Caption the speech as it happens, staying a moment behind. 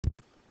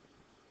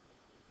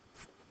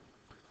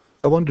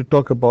I want to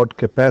talk about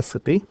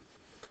capacity,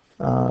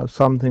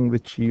 something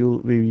which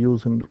we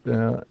use in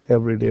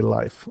everyday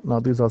life. Now,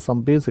 these are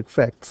some basic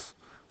facts,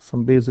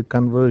 some basic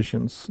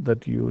conversions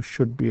that you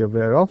should be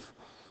aware of.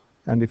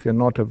 And if you're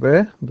not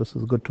aware, this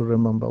is good to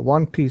remember.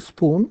 1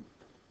 teaspoon,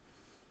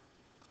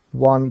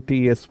 1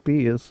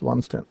 TSP is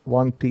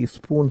 1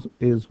 teaspoon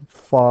is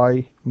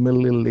 5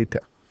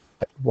 milliliter.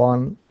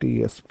 1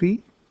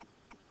 teaspoon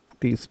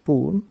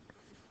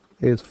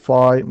is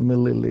 5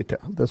 milliliter.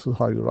 This is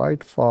how you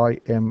write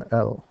 5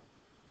 ml.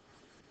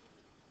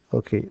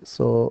 Okay,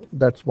 so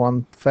that's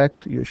one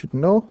fact you should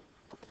know.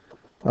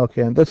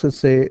 Okay, and this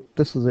is a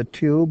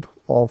tube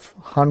of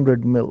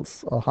 100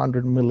 mils or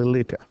 100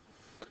 milliliter.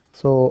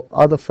 So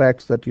other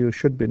facts that you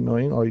should be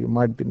knowing or you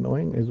might be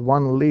knowing is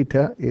 1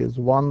 liter is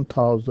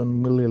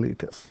 1000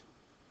 milliliters.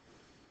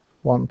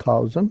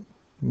 1000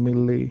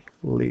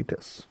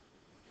 milliliters.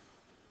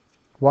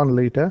 1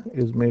 liter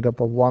is made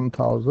up of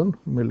 1000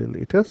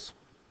 milliliters.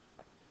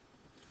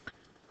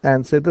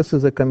 And say this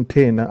is a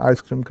container,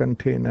 ice cream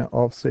container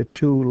of say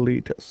 2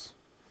 liters.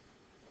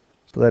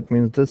 So that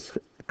means this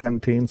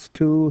contains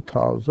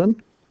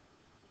 2000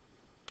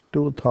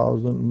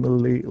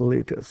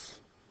 milliliters.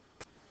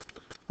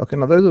 Okay,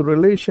 now there's a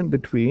relation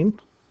between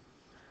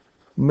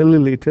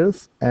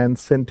milliliters and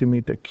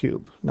centimeter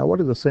cube. Now what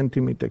is a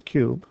centimeter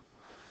cube?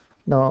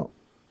 Now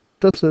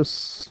this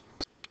is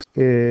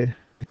a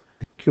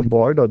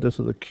cuboid, or this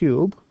is a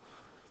cube,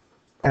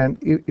 and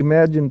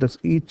imagine this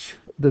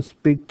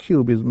big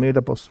cube is made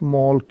up of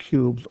small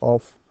cubes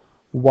of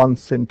 1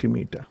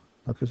 centimeter.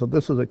 Okay, so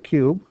this is a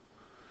cube.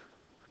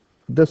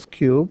 This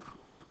cube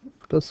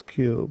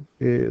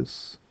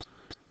is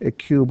a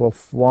cube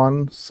of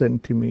 1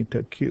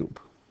 centimeter cube.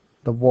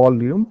 The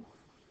volume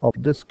of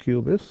this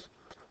cube is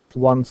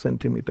 1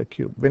 centimeter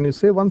cube. When you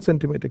say 1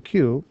 centimeter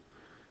cube,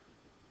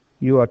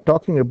 you are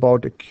talking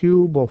about a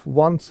cube of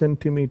 1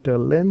 centimeter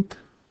length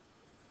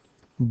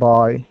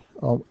by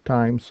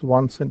times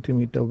 1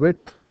 centimeter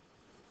width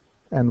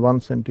and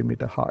 1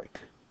 centimeter height.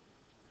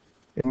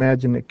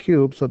 Imagine a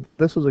cube. So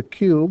this is a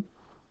cube.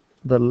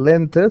 The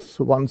length is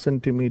 1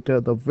 centimeter,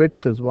 the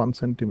width is 1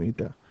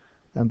 centimeter,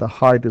 and the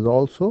height is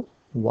also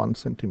 1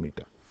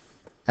 centimeter.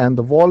 And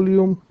the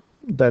volume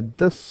that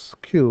this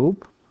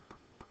cube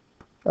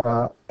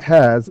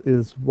has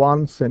is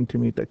 1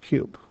 centimeter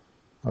cube.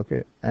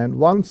 Okay, and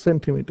 1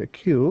 centimeter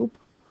cube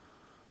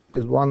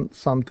is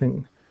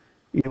something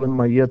even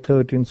my year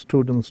 13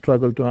 students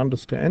struggle to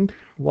understand.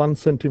 1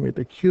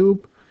 centimeter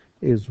cube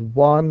is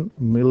 1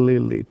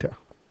 milliliter.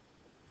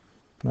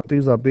 Now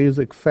these are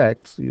basic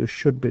facts you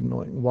should be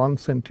knowing. 1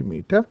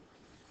 centimeter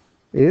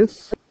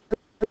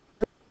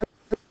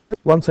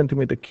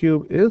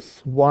cube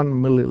is 1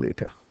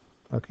 milliliter.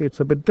 Okay, it's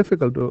a bit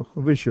difficult to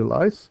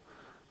visualize,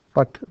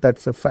 but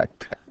that's a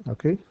fact.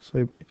 Okay,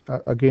 so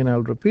again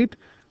I'll repeat,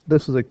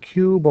 this is a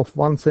cube of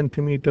 1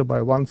 centimeter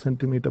by 1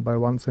 centimeter by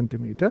 1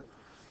 centimeter,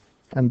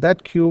 and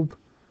that cube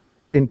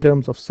in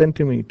terms of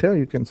centimeter,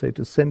 you can say it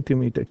is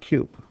centimeter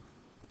cube,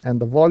 and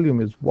the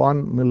volume is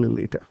 1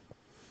 milliliter.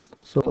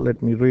 So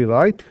let me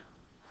rewrite.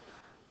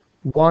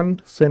 1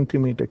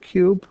 centimeter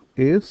cube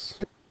is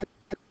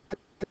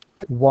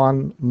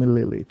 1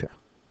 milliliter.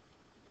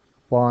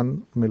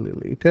 1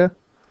 milliliter.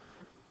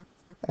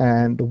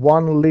 And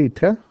 1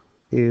 liter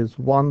is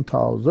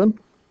 1000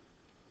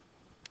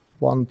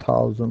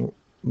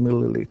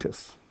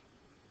 milliliters.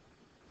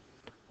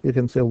 You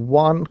can say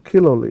 1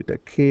 kiloliter,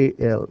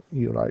 KL,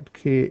 you write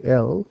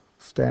KL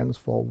stands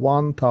for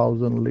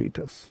 1000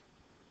 liters.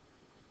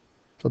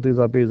 So these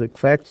are basic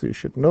facts you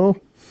should know.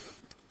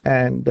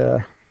 And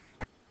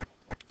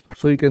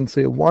so you can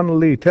say 1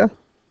 liter,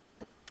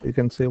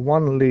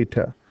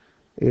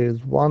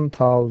 is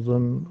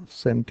 1000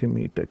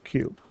 centimeter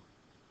cube.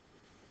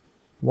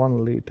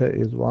 1 liter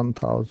is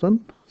 1000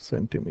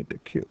 centimeter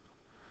cube.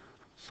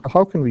 So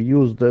how can we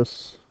use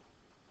this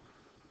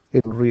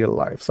in real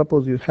life?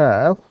 Suppose you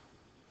have,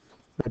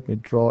 let me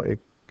draw a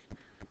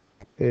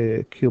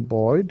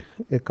cuboid,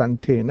 a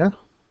container.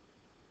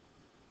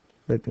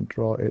 Let me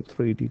draw a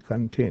 3D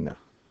container.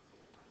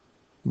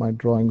 My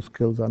drawing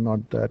skills are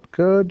not that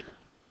good.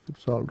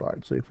 It's all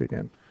right. So if we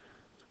can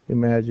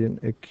imagine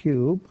a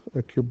cube,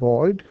 a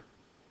cuboid.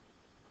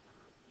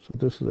 So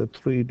this is a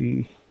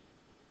 3D,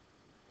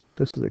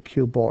 this is a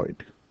cuboid.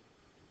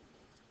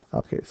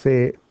 Okay,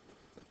 say,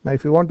 now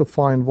if you want to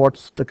find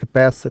what's the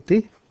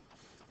capacity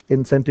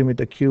in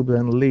centimeter cube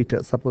and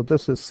liters, suppose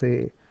this is,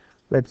 say,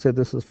 let's say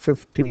this is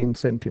 15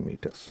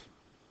 centimeters.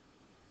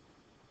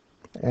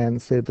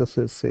 And say this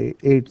is, say,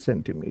 8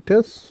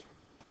 centimeters.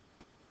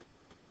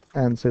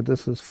 And say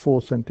this is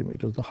 4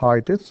 centimeters. The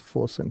height is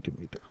 4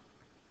 centimeters.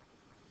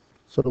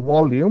 So the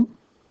volume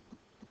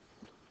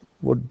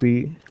would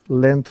be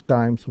length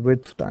times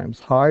width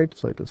times height.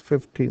 So it is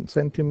 15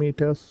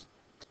 centimeters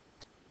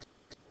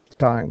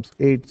times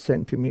 8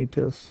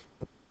 centimeters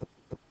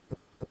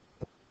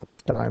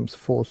times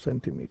 4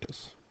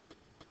 centimeters.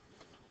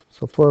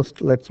 So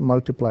first let's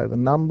multiply the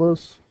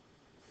numbers.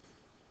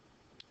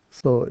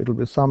 So it will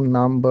be some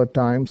number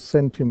times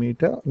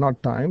centimeter,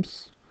 not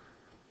times.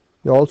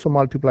 You're also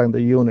multiplying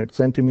the unit.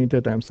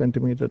 Centimeter times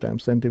centimeter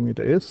times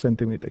centimeter is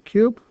centimeter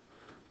cube.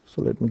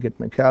 So let me get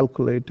my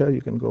calculator.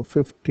 You can go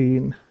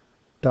 15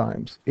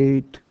 times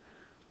 8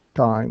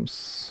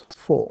 times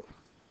 4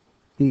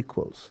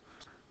 equals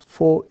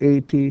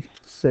 480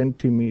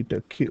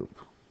 centimeter cube.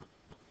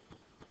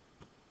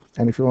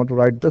 And if you want to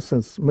write this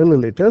as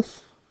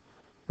milliliters,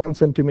 1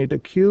 centimeter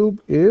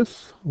cube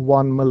is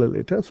 1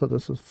 milliliter. So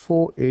this is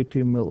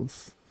 480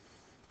 mils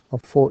or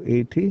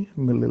 480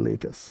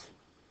 milliliters.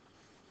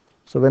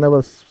 So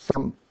whenever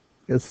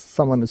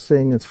someone is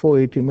saying it's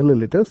 480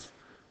 milliliters,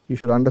 you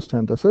should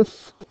understand this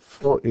is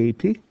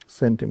 480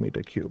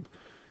 centimeter cube.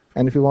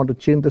 And if you want to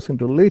change this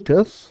into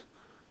liters,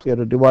 you have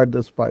to divide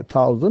this by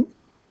 1000.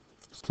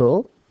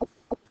 So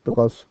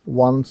because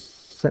 1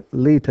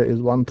 liter is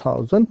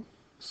 1000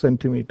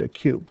 centimeter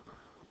cube.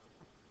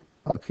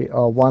 Okay,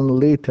 1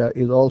 liter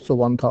is also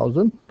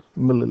 1000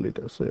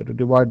 milliliters. So you have to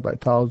divide by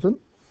 1000.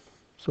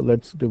 So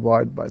let's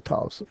divide by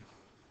 1000.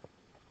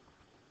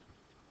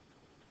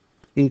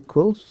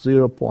 Equals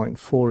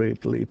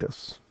 0.48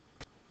 liters.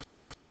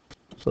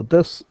 So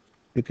this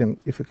you can,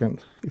 if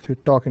you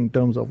talk in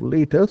terms of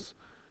liters,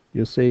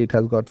 you say it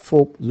has got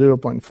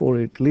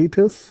 0.48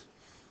 liters,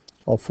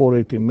 or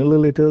 480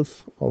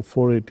 milliliters, or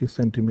 480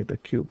 centimeter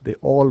cube. They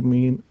all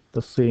mean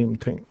the same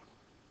thing.